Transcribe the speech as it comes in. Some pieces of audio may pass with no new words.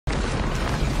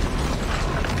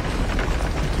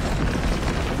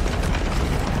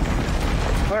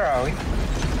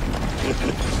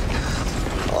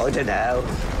I don't know.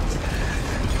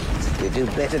 You do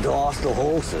better to ask the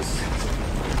horses.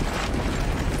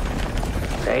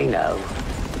 They know.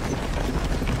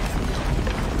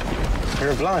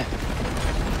 You're blind.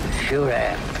 Sure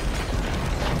am.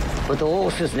 But the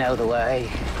horses know the way.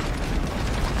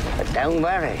 But don't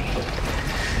worry.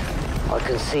 I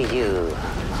can see you,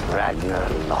 Ragnar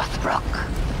Lothbruk.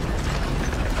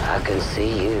 I can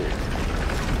see you.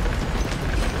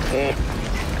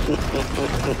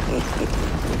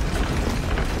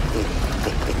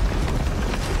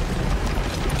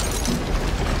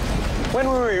 When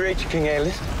will we reach King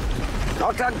Alle's?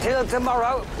 Not until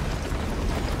tomorrow.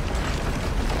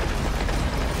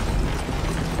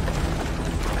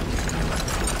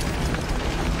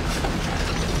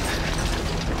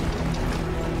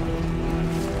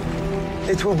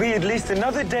 It will be at least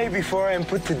another day before I am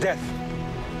put to death.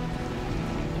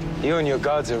 You and your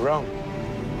gods are wrong.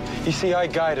 You see, I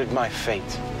guided my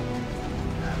fate.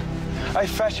 I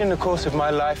fashioned the course of my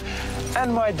life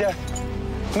and my death.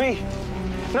 Me.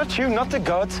 Not you, not the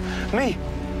gods. Me.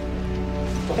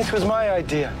 It was my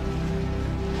idea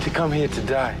to come here to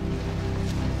die.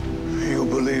 You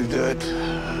believe that,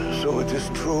 so it is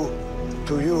true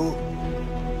to you?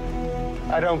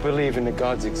 I don't believe in the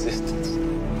gods' existence.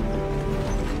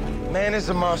 Man is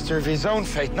the master of his own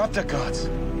fate, not the gods.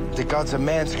 The gods are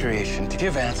man's creation to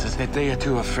give answers that they are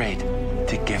too afraid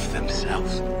to give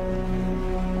themselves.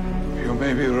 You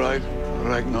may be right,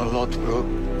 Ragnar Lothbruk.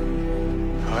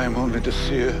 I am only the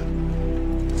seer.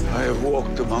 I have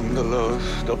walked among the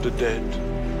lowest of the dead,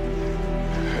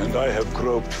 and I have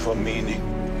groped for meaning.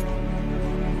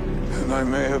 And I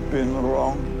may have been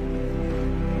wrong.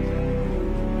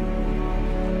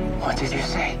 What did you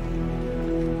say?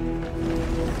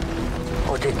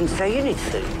 I didn't say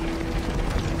anything.